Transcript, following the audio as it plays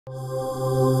Batman,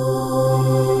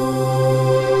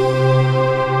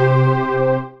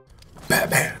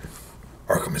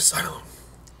 Arkham Asylum.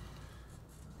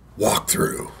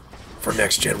 Walkthrough for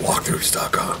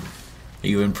nextgenwalkthroughs.com.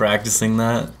 You been practicing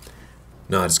that?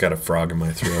 No, I just got a frog in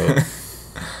my throat.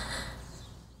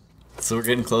 So we're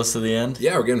getting close to the end?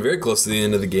 Yeah, we're getting very close to the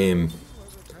end of the game.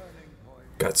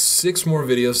 Got 6 more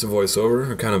videos to voice over.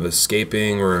 We're kind of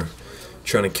escaping. We're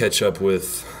trying to catch up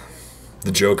with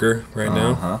the Joker right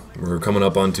now. We're coming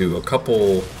up onto a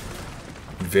couple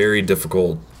very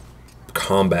difficult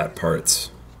combat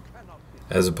parts,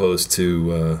 as opposed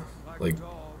to like,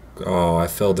 oh, I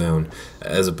fell down,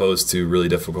 as opposed to really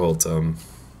difficult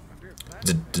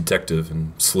detective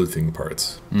and sleuthing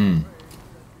parts.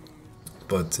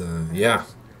 But yeah,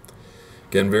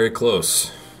 getting very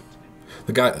close.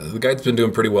 The guide's been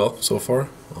doing pretty well so far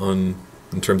in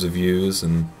terms of views,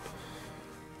 and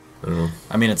I don't know.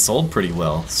 I mean, it sold pretty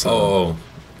well. So. Oh,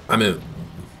 I meant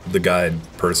the guide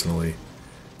personally.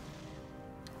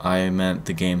 I meant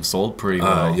the game sold pretty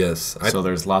well. Yes. So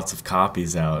there's lots of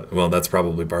copies out. Well, that's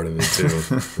probably part of it too.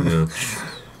 Yeah.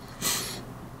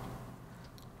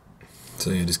 So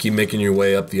you just keep making your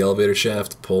way up the elevator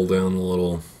shaft, pull down the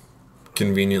little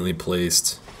conveniently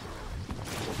placed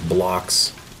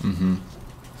blocks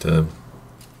to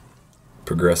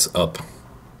progress up.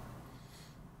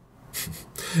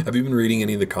 Have you been reading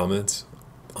any of the comments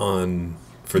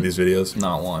for these videos?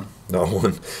 Not one. Not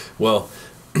one. Well,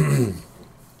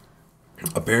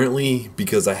 apparently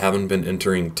because I haven't been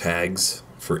entering tags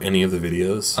for any of the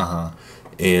videos.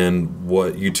 And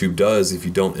what YouTube does, if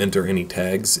you don't enter any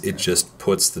tags, it just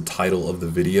puts the title of the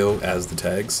video as the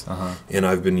tags. And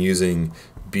I've been using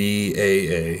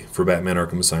BAA for Batman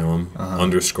Arkham Asylum,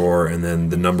 underscore, and then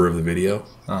the number of the video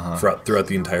throughout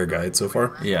the entire guide so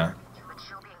far. Yeah.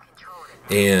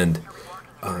 And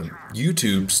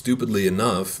YouTube, stupidly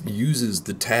enough, uses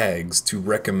the tags to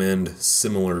recommend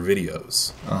similar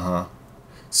videos.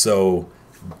 So,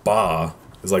 Ba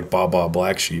is like Ba Ba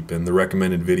Black Sheep, and the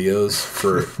recommended videos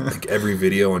for like every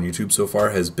video on YouTube so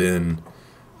far has been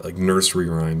like nursery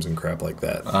rhymes and crap like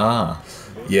that.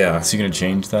 Yeah. So you're gonna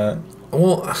change that?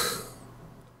 Well,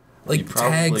 like you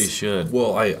probably tags, should.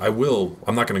 Well, I will.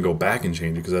 I'm not gonna go back and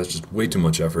change it because that's just way too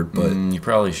much effort. But you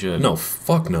probably should. No,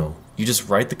 fuck no. You just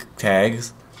write the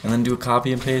tags and then do a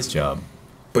copy and paste job.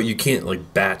 But you can't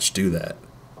like batch do that.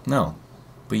 No,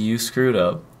 but you screwed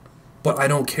up. But I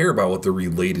don't care about what the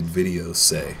related videos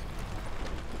say.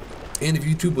 And if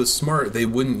YouTube was smart, they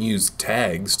wouldn't use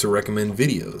tags to recommend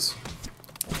videos.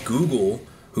 Google,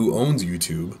 who owns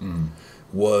YouTube,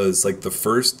 was like the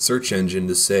first search engine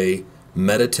to say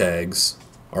meta tags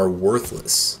are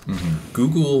worthless.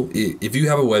 Google, if you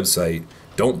have a website,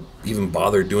 don't even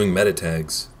bother doing meta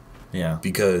tags. Yeah.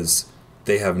 Because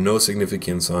they have no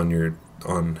significance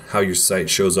on how your site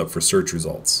shows up for search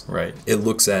results. Right. It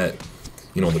looks at,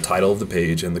 you know, the title of the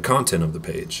page and the content of the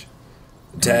page.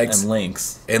 Tags and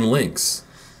links. And links.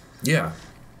 Yeah.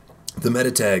 The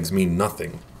meta tags mean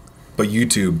nothing. But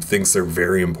YouTube thinks they're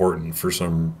very important for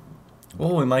some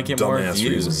well, we might get more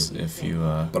views reason. If you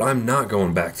But I'm not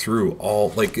going back through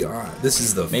all, like, this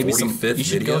is the maybe 45th video. You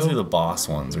should go through the boss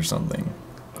ones or something.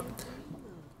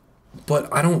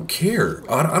 But I don't care.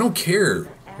 I don't care.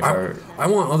 I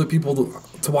want other people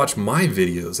to watch my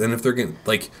videos, and if they're getting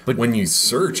like, but when you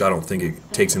search, I don't think it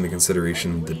takes into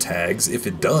consideration the tags. If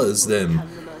it does, then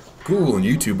Google and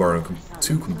YouTube are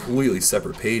two completely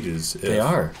separate pages. They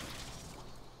are.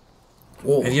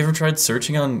 Well, have you ever tried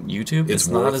searching on YouTube? It's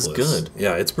not as good.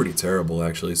 Yeah, it's pretty terrible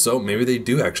actually. So maybe they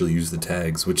do actually use the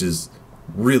tags, which is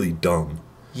really dumb.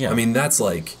 Yeah. I mean, that's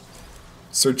like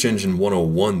Search Engine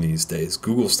 101 these days.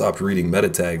 Google stopped reading meta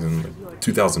tags in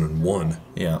 2001.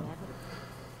 Yeah.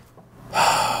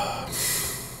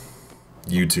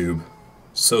 YouTube.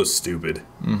 So stupid.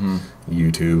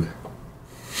 YouTube.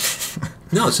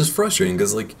 No, it's just frustrating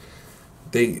because, like,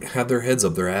 they have their heads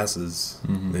up their asses.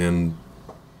 And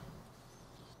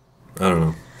I don't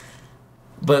know.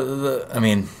 But, I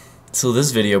mean, so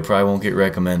this video probably won't get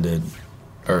recommended.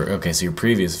 Or, okay, so your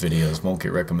previous videos won't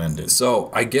get recommended. So,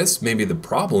 I guess maybe the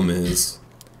problem is,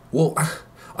 well,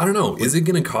 I don't know. Is it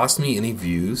going to cost me any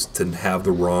views to have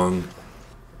the wrong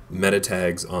meta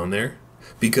tags on there?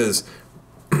 Because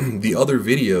the other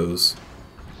videos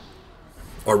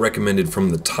are recommended from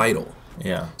the title.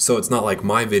 Yeah. So it's not like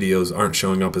my videos aren't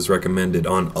showing up as recommended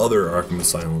on other Arkham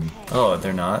Asylum. Oh,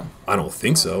 they're not? I don't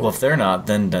think so. Well, if they're not,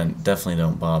 then definitely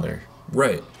don't bother.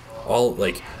 Right.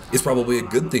 It's probably a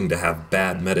good thing to have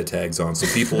bad meta tags on, so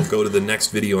people go to the next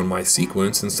video in my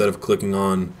sequence instead of clicking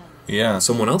on Yeah.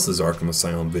 someone else's Arkham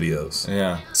Asylum videos.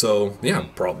 Yeah. So, yeah,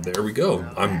 there we go.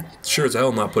 I'm sure as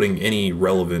hell not putting any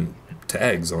relevant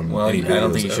tags on any videos. I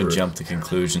don't think you should ever. jump to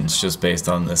conclusions just based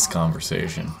on this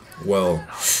conversation. Well,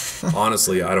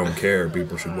 honestly, I don't care.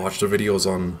 People should watch the videos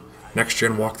on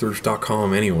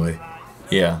nextgenwalkthroughs.com anyway.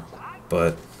 Yeah.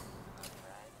 But,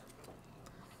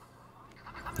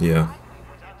 yeah,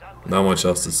 not much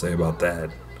else to say about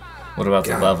that. What about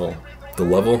God. the level? The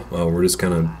level? Oh, we're just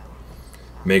kind of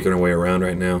making our way around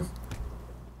right now.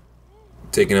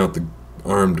 Taking out the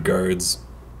armed guards.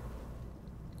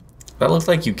 That looked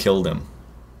like you killed him.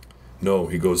 No,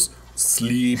 he goes,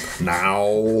 sleep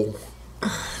now.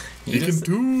 He just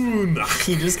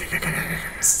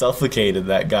suffocated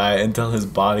that guy until his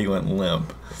body went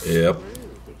limp. Yep.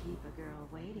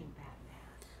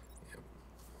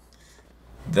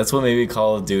 That's what maybe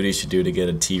Call of Duty should do to get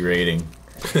a T rating.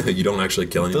 You don't actually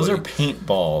kill anybody. Those are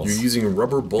paintballs. You're using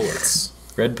rubber bullets.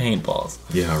 Red paintballs.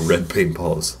 Yeah, red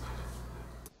paintballs.